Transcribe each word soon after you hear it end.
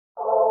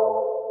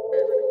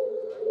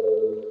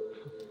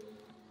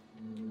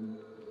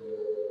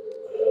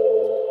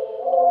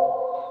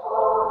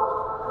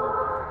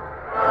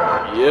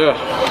Yeah.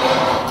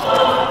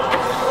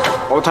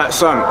 Old type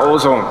sun,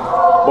 ozone.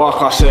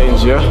 Barcast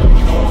settings, yeah.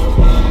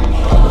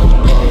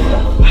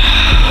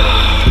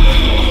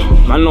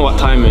 Man know what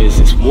time it is,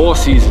 it's war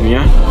season,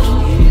 yeah?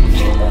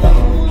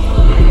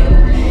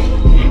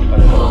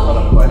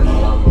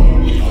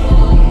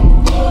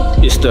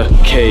 It's the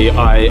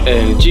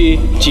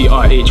K-I-N-G,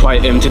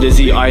 G-R-H-Y-M to the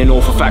Z. I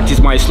know for fact is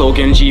my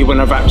slogan. G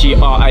when I rap,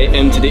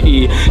 G-R-I-M to the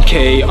E.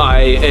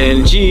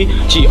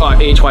 K-I-N-G,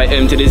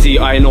 G-R-H-Y-M to the Z.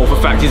 I know for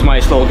fact is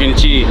my slogan.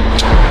 G.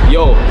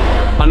 Yo,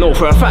 I know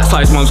for a fact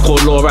size man's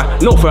called Laura.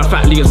 Know for a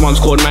fact Leah's man's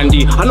called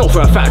Mandy. I know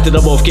for a fact that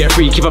they both get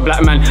free, keep a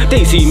black man.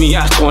 They see me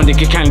as torn dick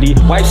candy.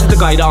 Wipes is the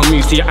guy that I'll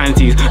move to your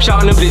aunties.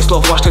 Shouting and blitz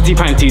off, wash the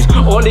panties.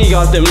 All the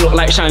girls them look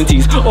like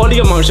shanties. All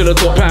the man should have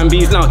taught plan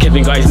B's. Now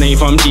Kevin guy's name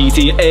from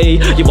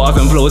GTA. Your bars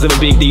and flows of a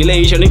big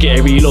delay. Shouldn't get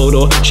a reload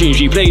or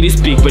tunes replay. This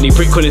big when he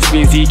prick couldn't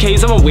spin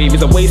ZKs. I'm a wave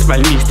is a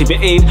waistline, needs to be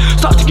aid.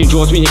 Start taking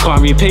draws when you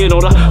can't repay. And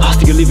all the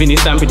hostile living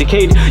is damn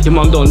decayed. Your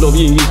mum don't love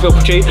you and you feel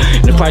portrayed.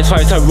 In the prize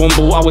fight I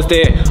rumble, I was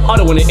there. I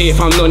don't wanna hear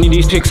if I'm none of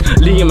these picks.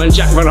 Liam and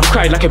Jack ran off,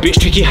 cried like a bitch.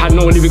 Tricky had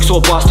no lyrics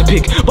or bars to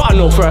pick. But I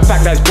know for a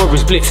fact that his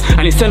brother's blitz.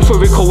 And his sent for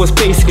Rico was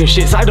basic and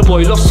shit. Side the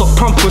boy lost sock,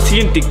 pump,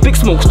 pussy and dick. Big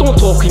smokes, don't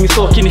talk when you're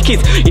stalking the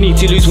kids. You need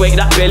to lose weight,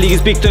 that belly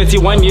is big.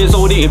 31 years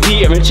old, eating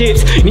Peter and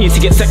chips. You need to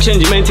get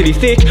sectioned, you're mentally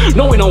thick.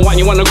 No, we don't want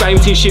you on the grime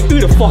team shit. Who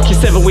the fuck is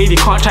 7 way, you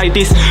can't try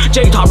this.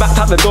 J-Tar back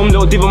tap the dumb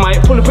little diva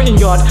might pull up in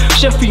your yard.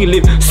 Chef for you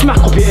live, smack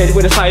up your head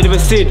with the side of a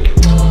Sid.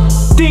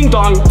 Ding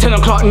dong, 10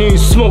 o'clock news.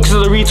 Smokes is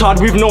a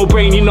retard with no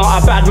brain. You're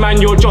not a bad man,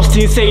 you're just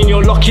insane.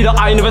 You're lucky that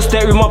I never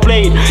stare with my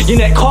blade. Your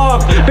neck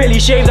carved, belly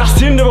shaved.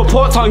 That's in the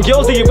reports on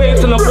girls that you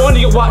raped and the one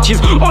that you watch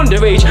is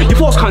underage. You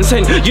force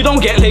consent, you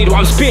don't get laid. What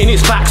I'm spitting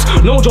is facts,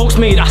 no jokes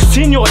made. That's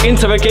in your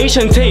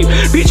interrogation tape.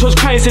 Bitch was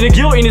crying, see the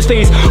guilt in his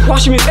face.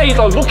 Washing his face,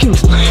 I'm looking.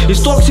 He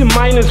stalks in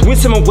minors,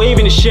 with him and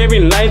waving and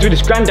sharing lines with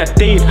his granddad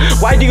Dave.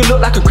 Why do you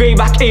look like a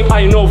greyback ape?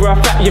 I know for a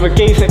fact you're a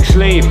gay sex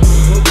slave.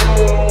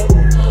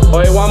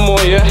 Oh, yeah, one more,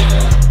 yeah.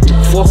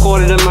 Fuck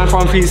all of them man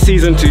from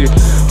season 2.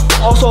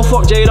 Also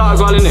fuck J-Dot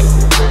as well, innit?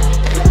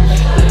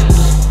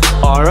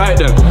 Alright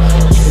then.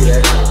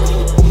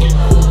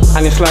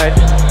 And it's like,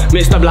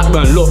 Mr.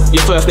 Blackburn, look,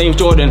 your first name's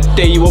Jordan.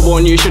 Day you were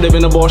born, you should have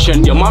been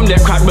abortion. Your mum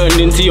let crack burned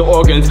into your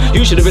organs.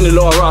 You should have been a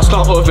little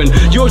rascal orphan.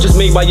 You were just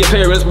made by your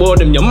parents'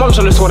 boredom. Your mum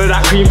trying to swallow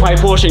that cream pie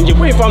portion. You're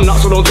way from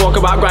nuts, so don't talk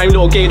about grime.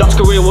 Little gay ducks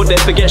career will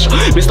death forget.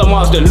 Mr.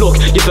 Marsden, look,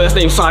 your first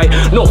name's Cy.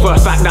 Not for a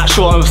fact that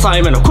sure I'm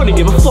Simon. I couldn't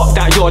give a fuck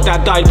that your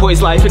dad died, put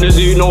his life in the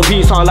zoo. No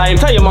peace online.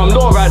 Tell your mum,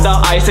 don't write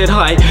that I said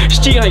hi.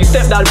 She on your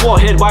stepdad,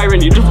 forehead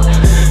Byron. You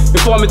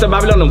before Mr.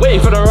 Babylon, I'm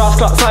waiting for the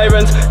rascal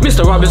sirens.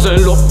 Mr.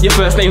 Robinson, look, your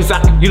first name's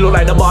Zach. You look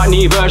like the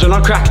Barney version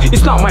of crack.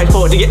 It's not my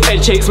fault to get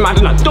head shakes mad.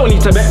 And I don't need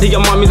to bet that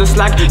your mum is a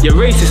slag. You're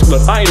racist,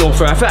 but I know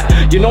for a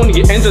fact you know when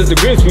you enters the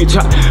Grhymz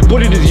trap.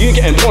 Bullied as you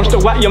getting punched to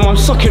whack. Your mum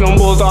sucking on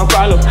balls off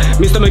right up.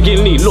 Mr.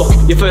 McGinley, look,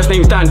 your first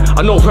name's Dan.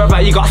 I know for a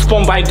fact you got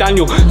spun by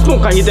Daniel.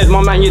 Smoke on your dead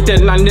mum and your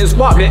dead man. Then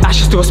spark the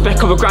ashes to a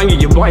speck of a granny.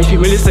 Your wife,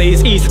 Melissa,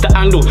 is easy to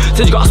handle.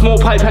 Says you got a small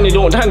pipe and you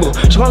don't tangle.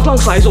 She wants long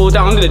slides all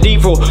down to the deep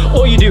throat.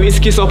 All you do is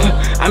kiss up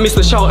and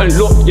Mr. Shout and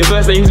look, your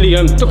first name's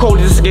Liam. The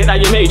coldest skate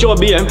that you made your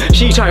BM.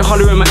 She try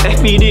hollering my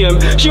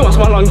FBDM. She wants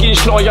my long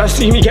inch, now you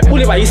see me get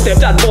bullied by your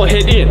stepdad, boy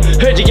head in.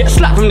 Heard you get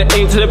slapped from the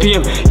AM to the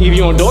PM. Even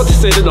your daughter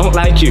said they don't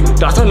like you.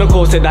 That's when the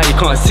call said that you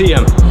can't see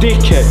him.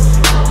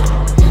 Dickhead.